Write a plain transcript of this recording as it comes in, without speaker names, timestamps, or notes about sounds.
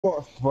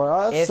For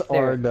us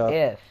or the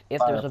if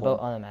there's a boat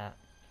fireplace? on the map.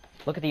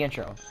 Look at the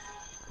intro.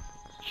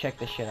 Check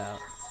this shit out.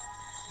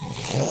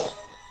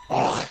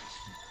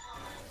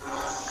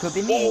 Could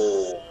be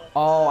me.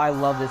 Oh, I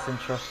love this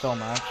intro so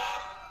much.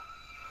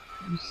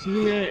 You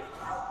seen it?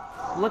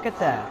 Look at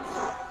that.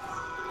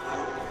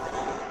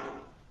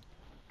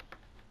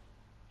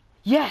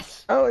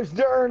 Yes! Oh, it's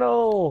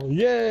journal!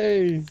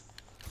 Yay!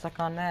 Suck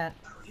on that.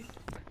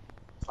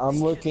 I'm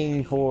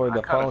looking for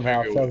the phone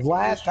house. Cause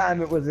last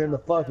time it was in the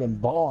fucking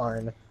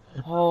barn.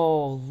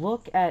 Oh,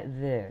 look at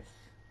this.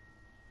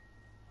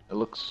 It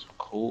looks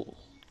cool.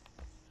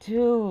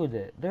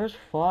 Dude, there's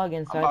fog How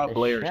inside about the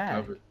Blair's shack.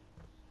 cover?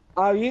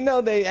 Oh, you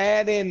know they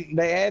added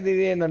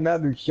in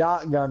another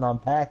shotgun on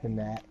packing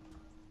that.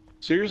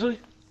 Seriously?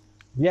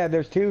 Yeah,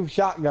 there's two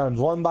shotguns,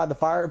 one by the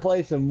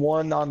fireplace and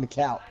one on the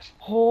couch.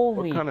 What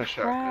Holy kind of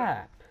shotgun?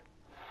 crap.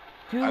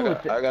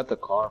 Dude, I got the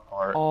car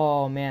part.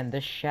 oh man,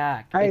 this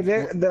shack. Hey,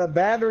 It's the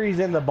battery's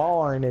in the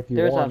barn if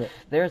you want it.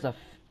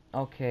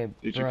 okay,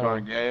 Did you bro.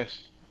 find gas?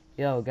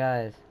 Yo,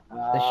 guys. The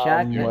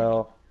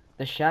Well,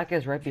 shack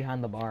is right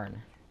behind the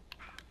barn.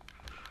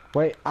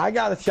 wait, I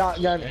got a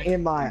shotgun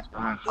in my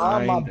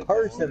on my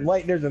person.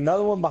 Wait, there's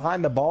another one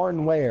behind the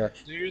barn. Where?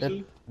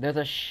 Seriously? There's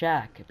a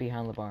shack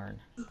behind the barn.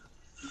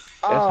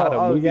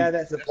 Oh, yeah,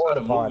 that's the That's how the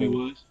porta potty.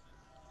 movie was.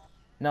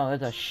 No,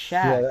 there's a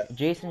shack. Yeah.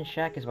 Jason's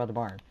shack is by the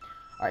barn.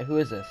 Alright, who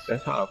is this?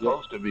 That's how it's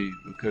supposed to be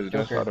because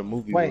that's Joker. how the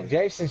movie Wait, was.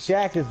 Jason's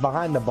shack is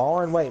behind the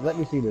barn. Wait, let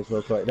me see this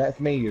real quick. That's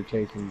me. You're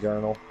chasing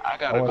journal. I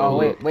gotta Oh, go. Oh,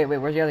 Look. wait,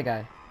 where's the other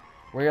guy?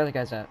 Where the other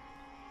guys at?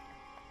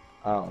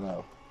 I don't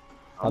know.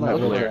 I'm not at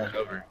looking Blair's at-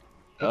 cover. The Look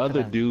for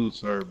other them.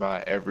 dudes are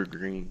by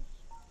Evergreen.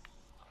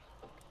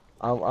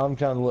 I'm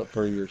trying to look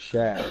for your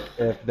shack.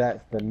 If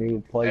that's the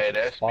new place. Hey, to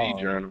that's spawn.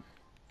 me, Journal.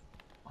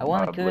 I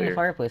want to by kill you in the Blair.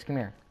 fireplace. Come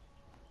here.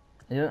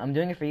 I'm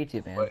doing it for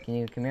YouTube, man. What? Can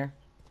you come here?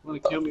 You wanna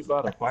kill me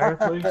by the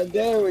fireplace?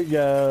 There we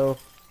go.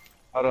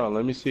 Hold on,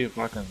 let me see if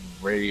I can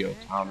radio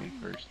Tommy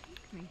first.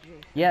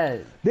 Yeah,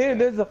 Dude,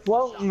 there's a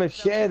floating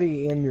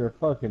machete in your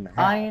fucking house.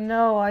 I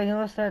know. I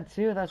noticed that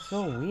too. That's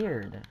so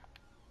weird.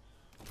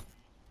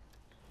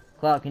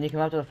 Cloud, can you come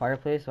out to the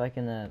fireplace so I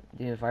can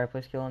do a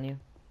fireplace kill on you?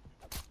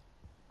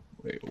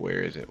 Wait,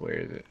 where is it? Where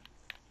is it?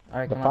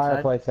 Alright, The come outside.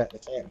 fireplace at the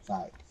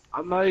campsite.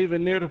 I'm not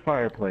even near the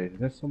fireplace.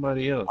 That's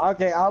somebody else.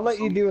 Okay, I'll let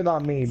you do it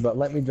on me, but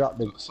let me drop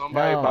the.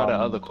 Somebody No. by the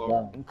other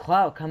car.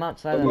 Cloud, come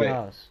outside of the Wait.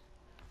 house.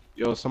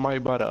 Yo, somebody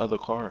by the other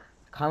car.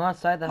 Come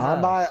outside the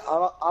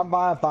house. I'm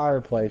by a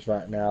fireplace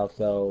right now,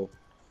 so.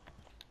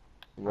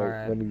 Wait,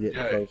 Alright. let me get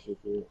Yeah. closer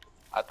to it.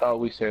 I thought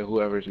we said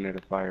whoever's near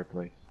the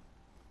fireplace.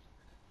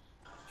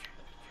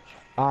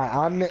 Alright,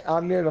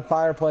 I'm near the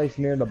fireplace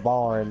near the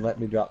barn. Let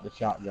me drop the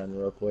shotgun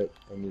real quick,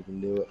 and you can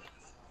do it.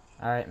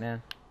 Alright,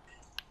 man.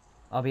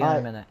 I'll be in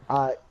a minute.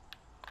 Alright.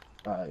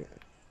 I'll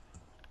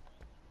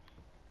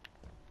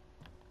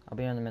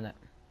be in a minute.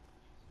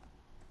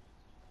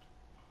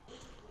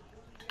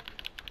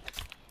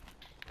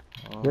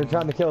 You're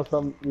trying to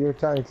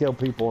kill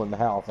people in the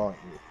house, aren't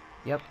you?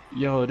 Yep.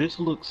 Yo, this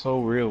looks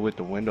so real with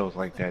the windows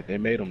like that. They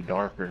made them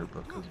darker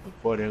because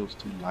before they was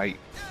too light.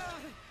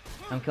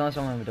 I'm killing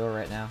someone in the door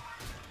right now.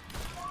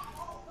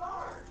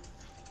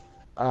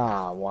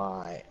 Ah,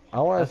 why? I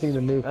want to see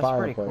the new That's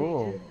pretty fireplace.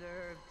 cool.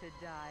 Deserve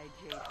to die,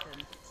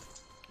 Jason.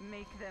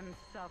 Make them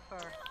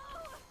suffer.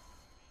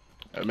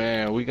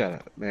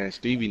 Man,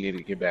 Stevie need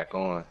to get back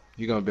on.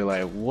 You're gonna be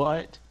like,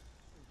 what?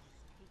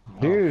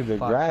 Dude, the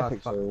fuck,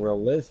 graphics fuck. are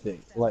realistic.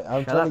 Like,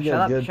 I'm Shut trying up, to get shut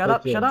a up, good shut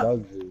up, picture shut of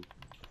up. Bugsy.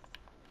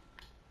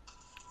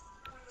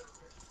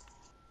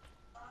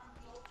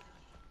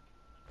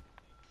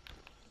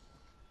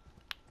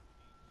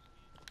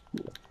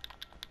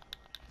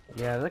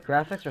 Yeah, the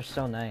graphics are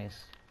so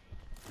nice.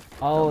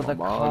 Oh, the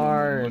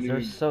cars,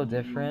 they're so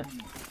different.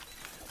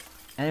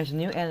 And there's a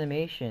new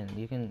animation.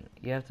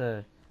 You have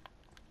to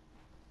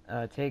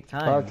take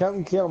time.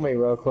 Come kill me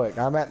real quick.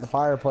 I'm at the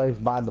fireplace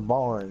by the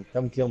barn.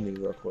 Come kill me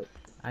real quick.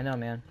 I know,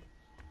 man.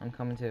 I'm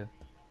coming too.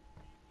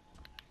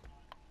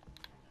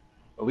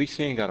 At least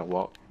he ain't gotta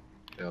walk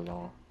that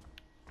long.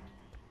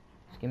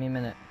 Just give me a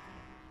minute.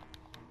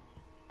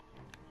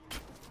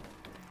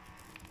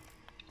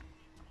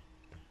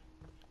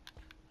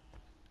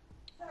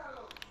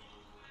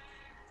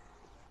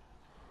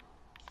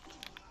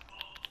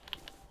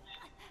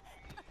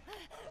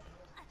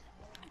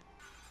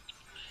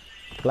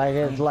 Like,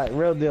 it's like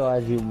real deal.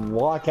 As you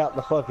walk out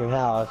the fucking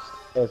house,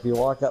 if you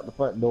walk out the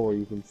front door,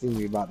 you can see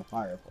me by the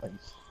fireplace.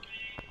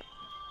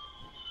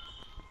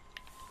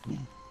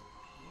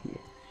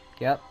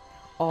 Yep.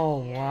 Oh,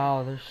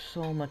 wow, there's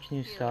so much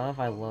new stuff.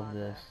 I love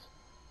this.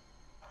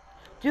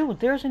 Dude,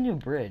 there's a new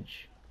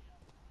bridge.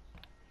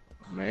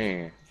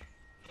 Man.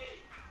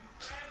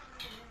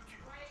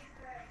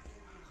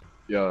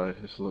 Yo,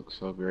 this looks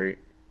so great.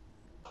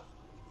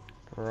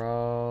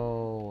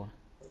 Bro.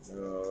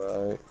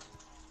 Alright.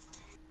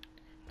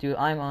 Dude,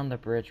 I'm on the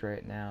bridge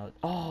right now.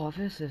 Oh,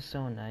 this is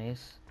so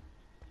nice.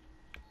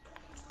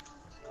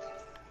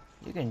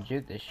 You can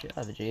juke the shit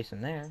out of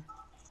Jason there.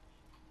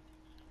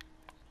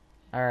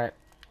 Alright.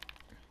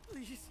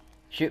 Please,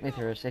 Shoot me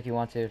first if you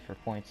want to for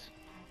points.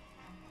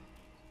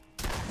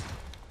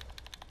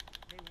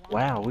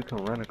 Wow, we can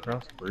run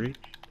across the bridge.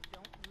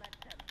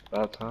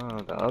 About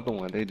time. The other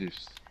one, they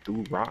just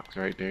threw rocks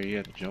right there. You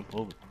had to jump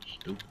over.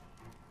 Stupid.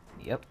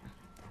 Yep.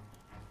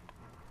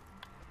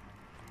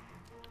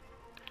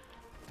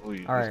 Oh,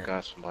 you Alright. just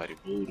got somebody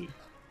booty.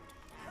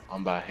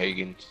 I'm by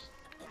Higgins.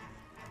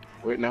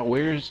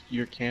 Where's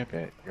your camp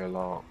at? Your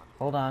log.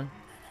 Hold on.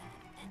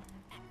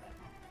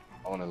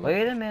 I wanna look.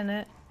 Wait a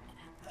minute.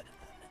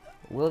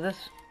 Will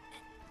this...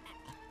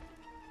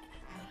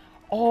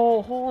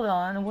 Oh, hold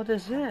on. What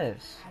is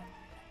this?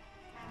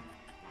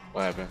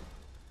 What happened?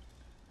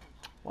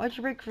 Why'd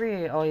you break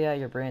free? Oh yeah,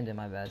 you're Brandon,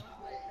 my bad.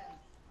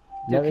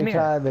 Let Dude, me come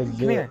try here. to Come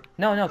get. here.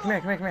 No, no, come here,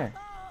 come here, come here.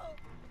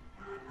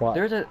 What?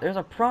 There's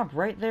a prompt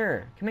right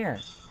there. Come here.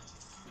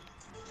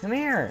 Come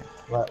here.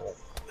 What?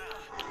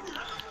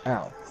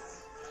 Ow.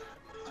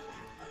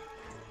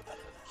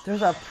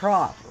 There's a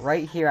prop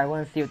right here. I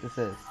want to see what this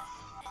is.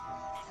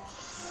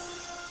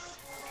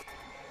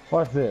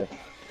 What's this?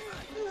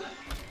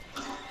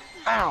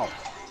 Ow!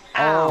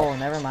 Oh,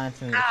 never mind.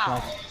 It's in the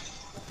trunk.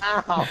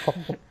 Ow!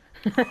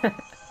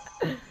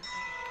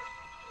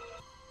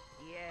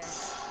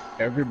 Yes,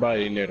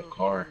 Everybody near the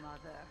car.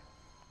 mother.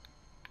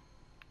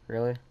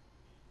 Really?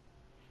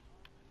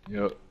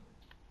 Yep.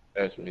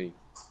 That's me.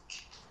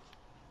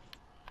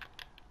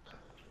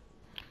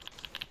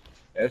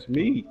 That's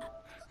me.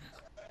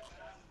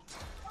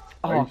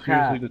 Are Oh you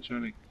crap!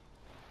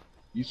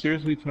 You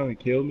seriously trying to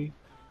kill me?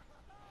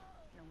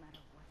 No matter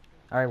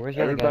what All right, where's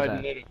the other guys Everybody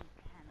at? near the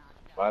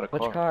by the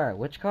Which car. car?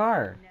 Which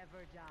car?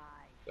 never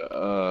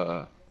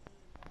die.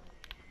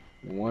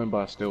 One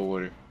by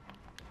Stillwater.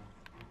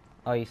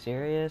 Oh, you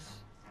serious?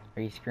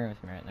 Are you screwing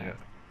with me right now? Yeah.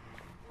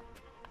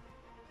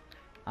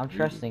 I'm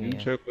trusting you.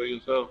 Check for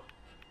yourself.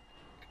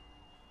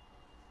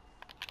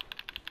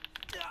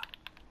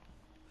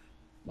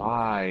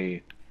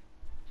 Why?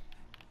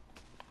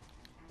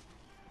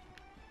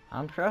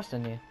 I'm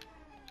trusting you.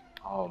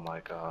 Oh my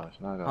gosh.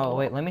 Not gonna Oh lie.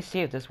 wait, let me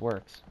see if this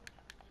works.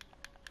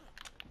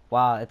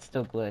 Wow, it's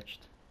still glitched.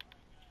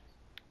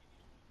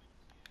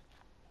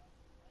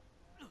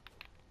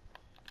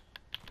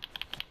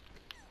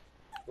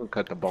 We'll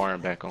cut the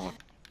barn back on.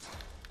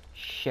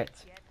 Shit.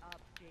 Get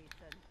up,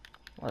 Jason.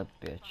 What a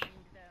bitch. Find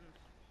them.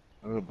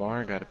 Oh, the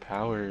barn got a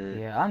power.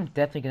 Yeah, I'm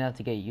definitely gonna have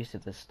to get used to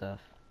this stuff.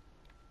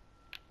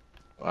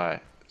 Why?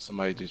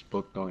 Somebody just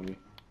booked on you.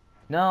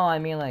 No, I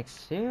mean like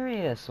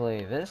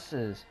seriously, this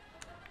is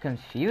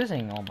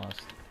confusing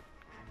almost.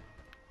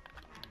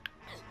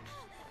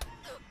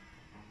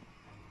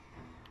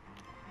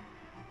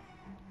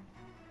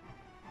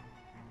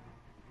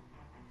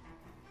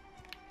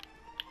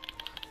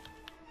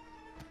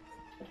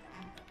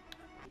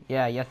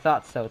 Yeah, you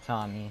thought so,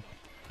 Tommy.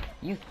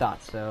 You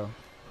thought so.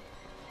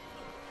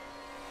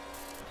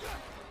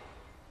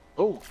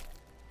 Oh!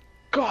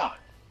 God!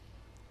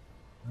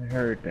 I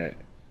heard that.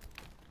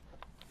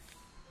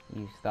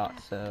 You thought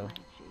so. My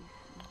Jason.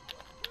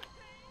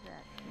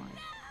 That's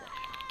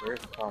my Where's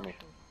Tommy?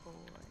 special boy.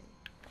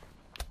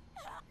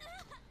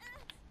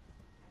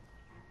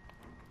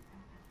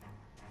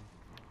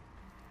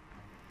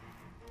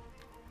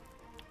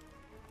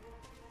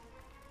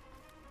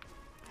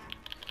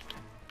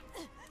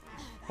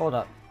 Hold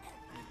up.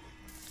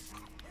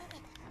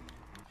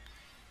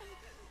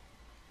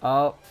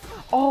 Oh.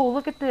 Oh,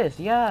 look at this.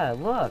 Yeah,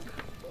 look.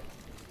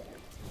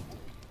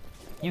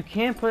 You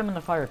can put him in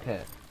the fire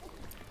pit.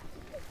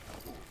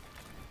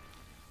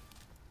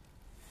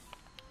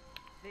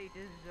 They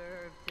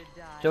deserve to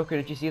die. Joker,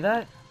 did you see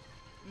that?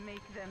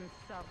 Make them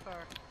suffer.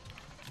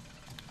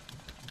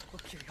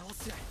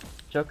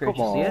 Joker, did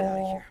Come you see it?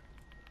 on.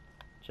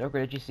 Joker,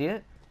 did you see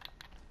it?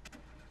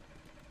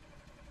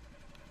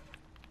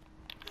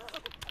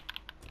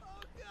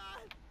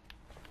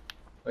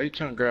 Why you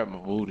trying to grab my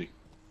booty?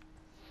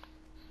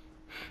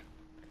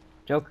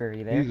 Joker, are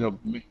you there?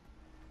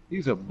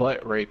 He's a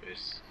butt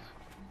rapist.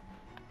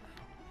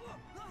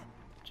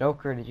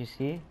 Joker, did you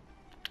see?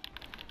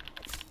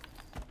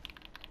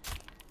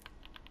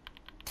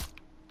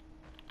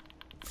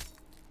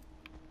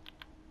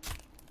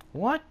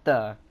 What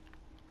the?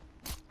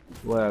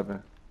 What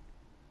happened?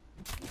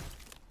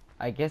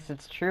 I guess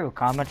it's true.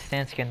 Common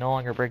sense can no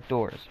longer break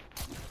doors.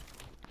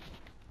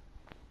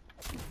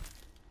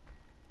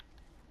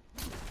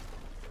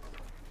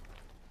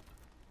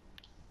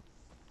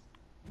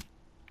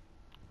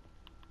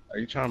 Are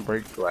you trying to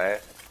break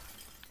glass?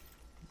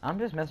 I'm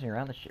just messing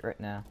around with shit right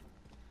now.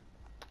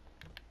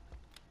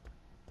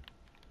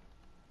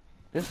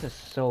 This is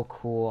so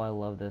cool. I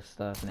love this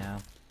stuff now.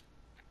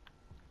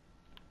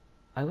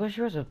 I wish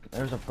there was a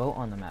boat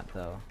on the map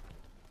though.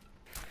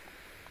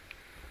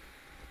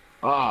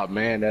 Ah,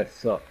 man, that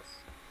sucks.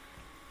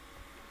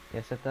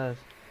 Yes, it does.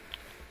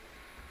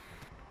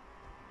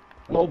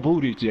 No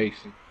booty,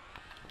 Jason.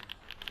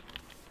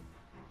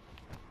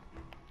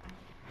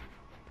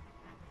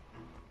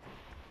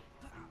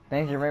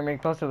 Thanks for bringing me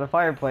close to the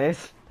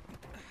fireplace.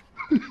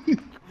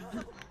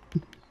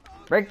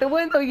 Break the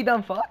window, you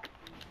dumb fuck.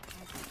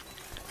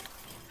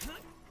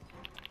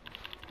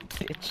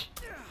 Bitch.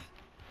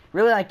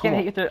 Really, I can't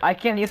hit you through. I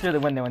can't hit you through the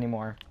window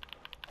anymore.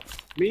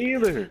 Me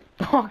either.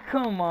 Oh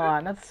come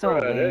on, that's so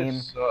Bruh, lame.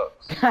 that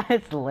sucks.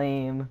 That's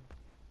lame.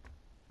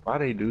 Why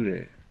they do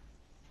that?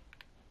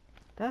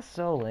 That's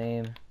so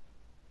lame.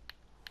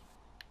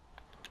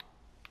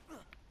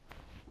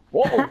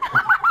 Whoa!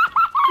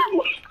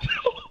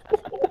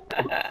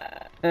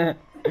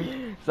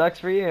 Sucks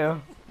for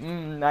you.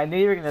 I knew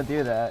you were gonna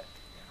do that.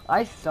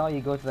 I saw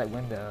you go to that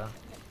window.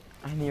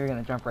 I knew you were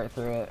gonna jump right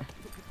through it.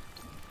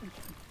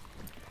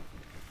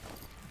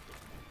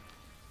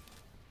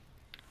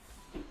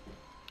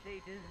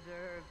 They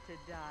deserve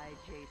to die,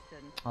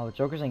 Jason. Oh,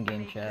 Joker's in game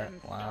Make chat.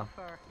 them Wow.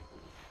 suffer.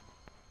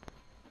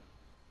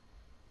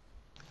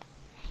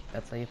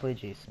 That's how you play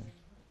Jason.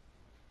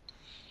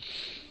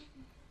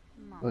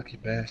 Lucky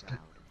bastard.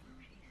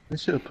 They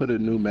should have put a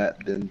new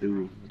map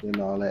than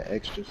all that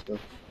extra stuff.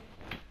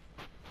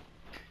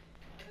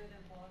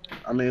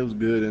 I mean, it was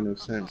good in a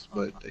sense,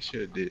 but they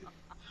should have did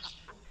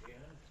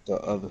the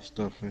other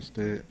stuff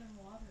instead.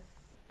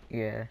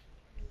 Yeah.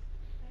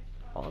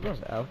 All those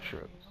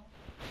outros.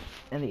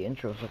 And the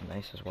intros look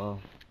nice as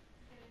well.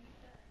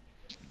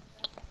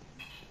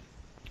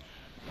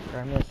 Alright,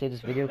 I'm gonna save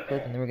this video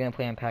clip and then we're gonna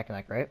play Unpacking,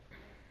 right?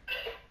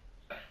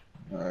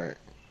 Alright.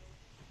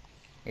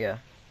 Yeah.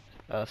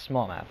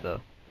 Small map though.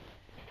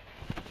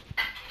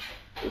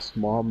 A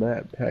small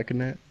map packing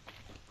that.